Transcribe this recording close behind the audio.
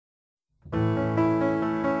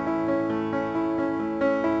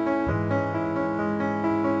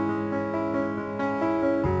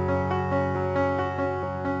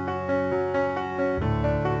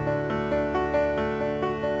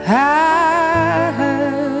I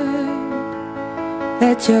heard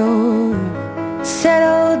that you're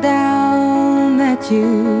settled down, that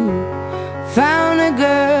you found a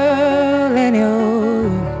girl and you're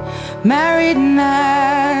married now.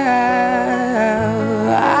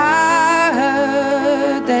 I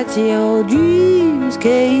heard that your dreams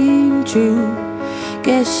came true.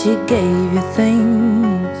 Guess she gave you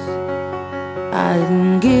things I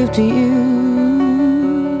didn't give to you.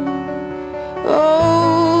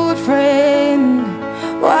 Old friend,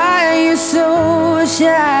 why are you so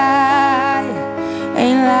shy?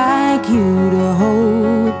 Ain't like you to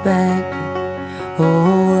hold back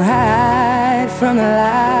or hide from the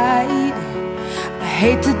light. I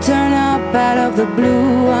hate to turn up out of the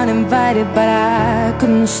blue uninvited, but I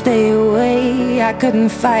couldn't stay away, I couldn't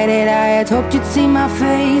fight it. I had hoped you'd see my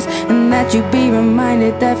face and that you'd be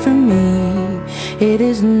reminded that for me it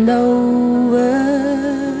isn't over.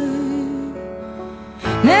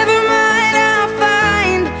 Never mind, I'll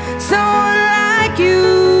find someone like you.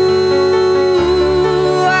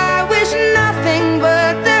 I wish nothing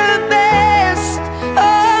but the best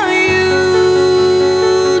for you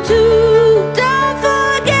too. Don't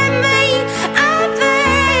forget me, I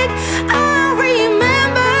beg. I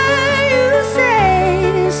remember you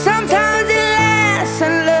say sometimes it lasts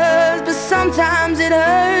and loves, but sometimes it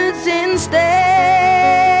hurts instead.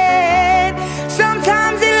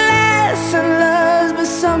 Sometimes it lasts and loves, but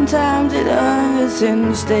sometimes it hurts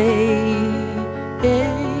instead.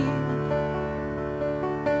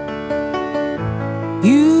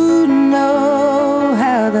 You know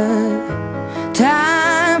how the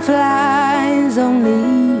time flies.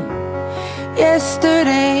 Only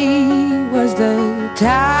yesterday was the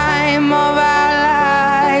time of our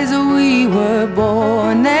lives. We were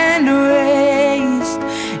born and raised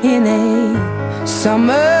in a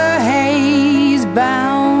summer haze,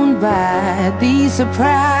 bound by the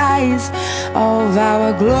surprise of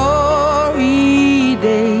our glory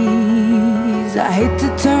days. I hate to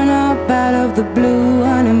turn up out of the blue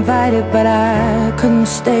uninvited, but I couldn't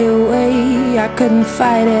stay away, I couldn't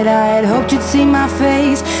fight it. I had hoped you'd see my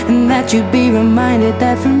face and that you'd be reminded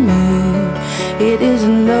that for me it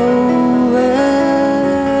isn't over.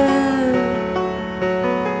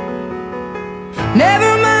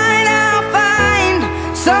 Never mind, I'll find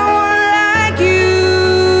someone like you.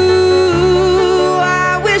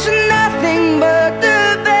 I wish nothing but the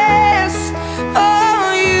best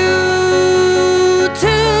for you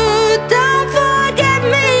too. Don't forget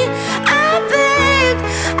me, I beg.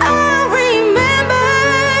 I remember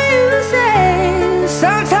you say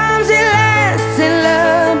sometimes it lasts in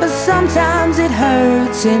love, but sometimes it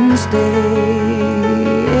hurts instead.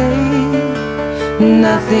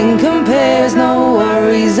 Nothing compares, no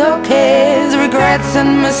worries or cares, regrets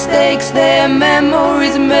and mistakes, their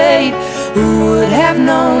memories made. Who would have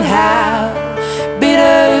known how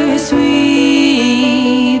bittersweet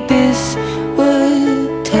this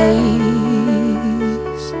would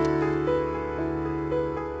taste?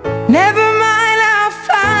 Never mind, I'll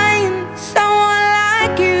find someone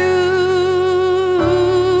like you.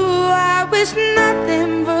 I wish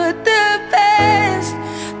nothing but the best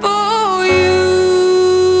for you.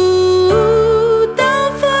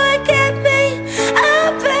 Don't forget me, I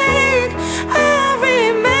beg. I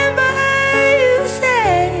remember you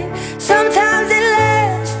said sometimes it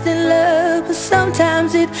lasts in love, but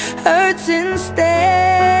sometimes it hurts instead.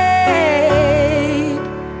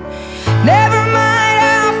 Never mind,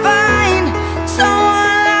 I'll find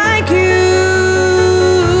someone like you.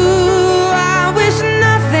 I wish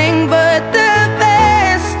nothing but the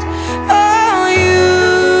best for you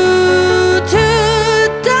too.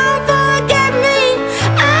 Don't forget me,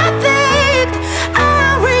 I beg. I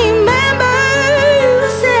remember you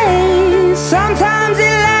say sometimes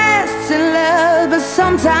it lasts in love, but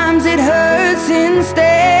sometimes it hurts instead.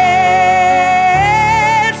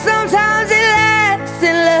 Sometimes it lasts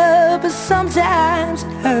in love, but sometimes it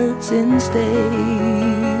hurts instead.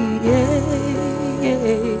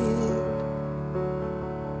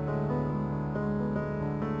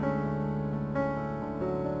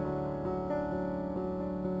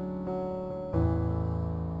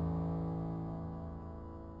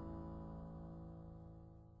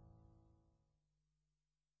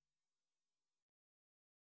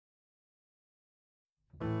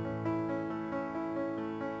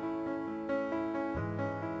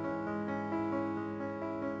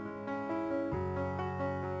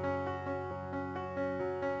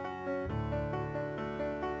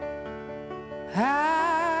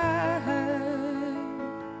 I heard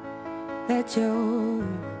that you're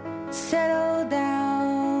settled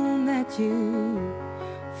down, that you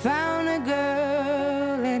found a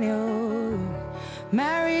girl and you're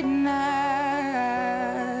married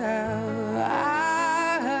now.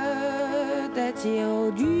 I heard that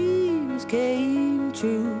your dreams came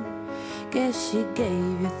true. Guess she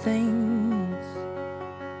gave you things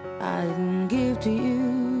I didn't give to you.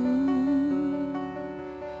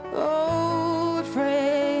 Old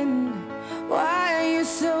friend, why are you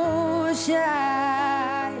so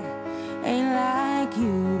shy? Ain't like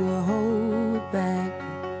you to hold back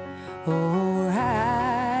or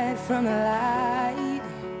hide from the light.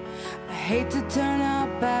 I hate to turn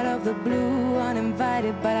up out of the blue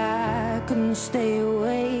uninvited, but I couldn't stay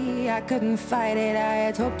away, I couldn't fight it. I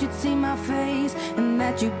had hoped you'd see my face and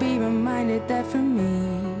that you'd be reminded that for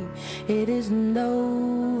me it isn't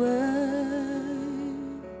over.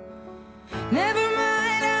 Never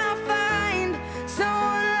mind, I'll find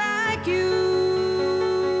someone like you.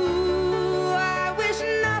 I wish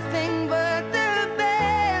nothing but the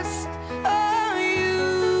best of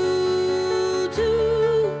you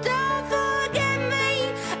too. Don't forget me,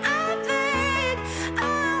 I beg. I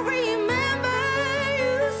remember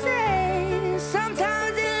you say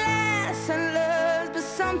sometimes it lasts and loves, but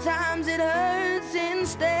sometimes it hurts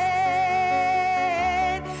instead.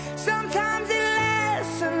 Sometimes it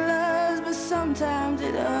lasts and loves, but sometimes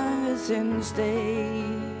it hurts instead.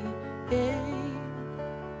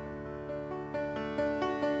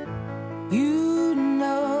 You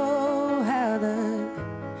know how the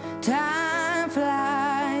time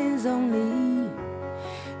flies. Only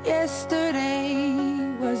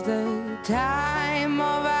yesterday was the time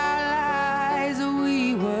of our lives.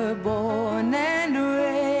 We were born and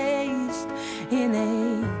raised in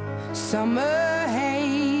a summer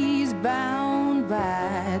haze, bound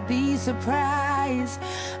by the surprise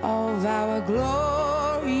of our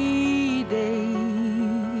glory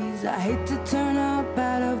days. I hate to turn up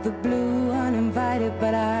out of the blue uninvited,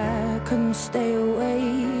 but I couldn't stay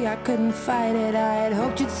away, I couldn't fight it. I had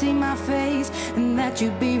hoped you'd see my face and that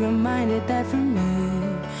you'd be reminded that for me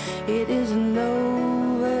it isn't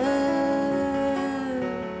over.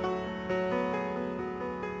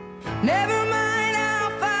 Never mind,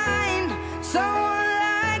 I'll find someone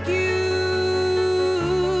like you.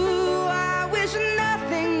 I wish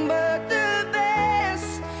nothing but the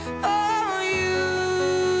best for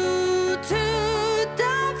you too.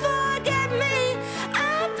 Don't forget me, I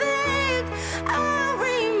beg. I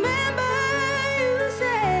remember you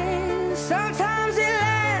say sometimes it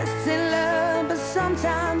lasts in love, but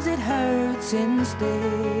sometimes it hurts instead.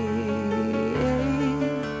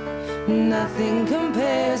 Nothing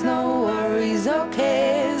compares, no worries or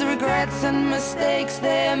cares, regrets and mistakes,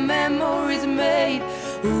 their memories made.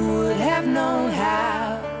 Who would have known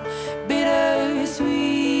how bittersweet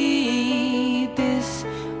this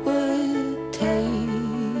would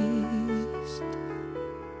taste?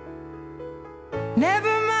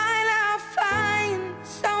 Never mind, I'll find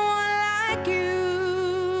someone like you.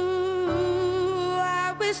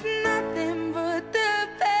 I wish nothing but the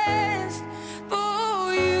best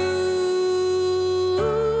for you.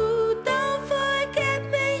 Don't forget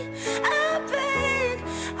me, I beg.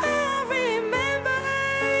 I remember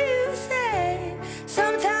you say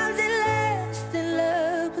sometimes it lasts in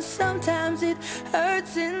love, but sometimes it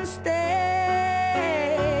hurts instead.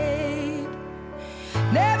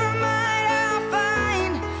 Never mind, I'll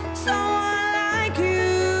find someone like you.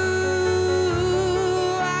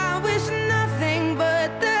 I wish nothing but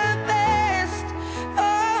the best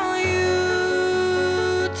for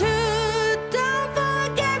you too. Don't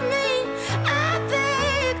forget me, I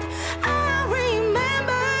beg. I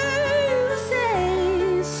remember you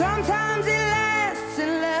say sometimes it lasts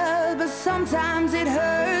in love, but sometimes it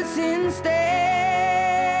hurts instead.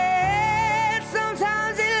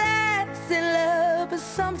 Sometimes it lasts in love, but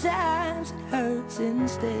sometimes it hurts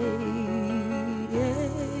instead.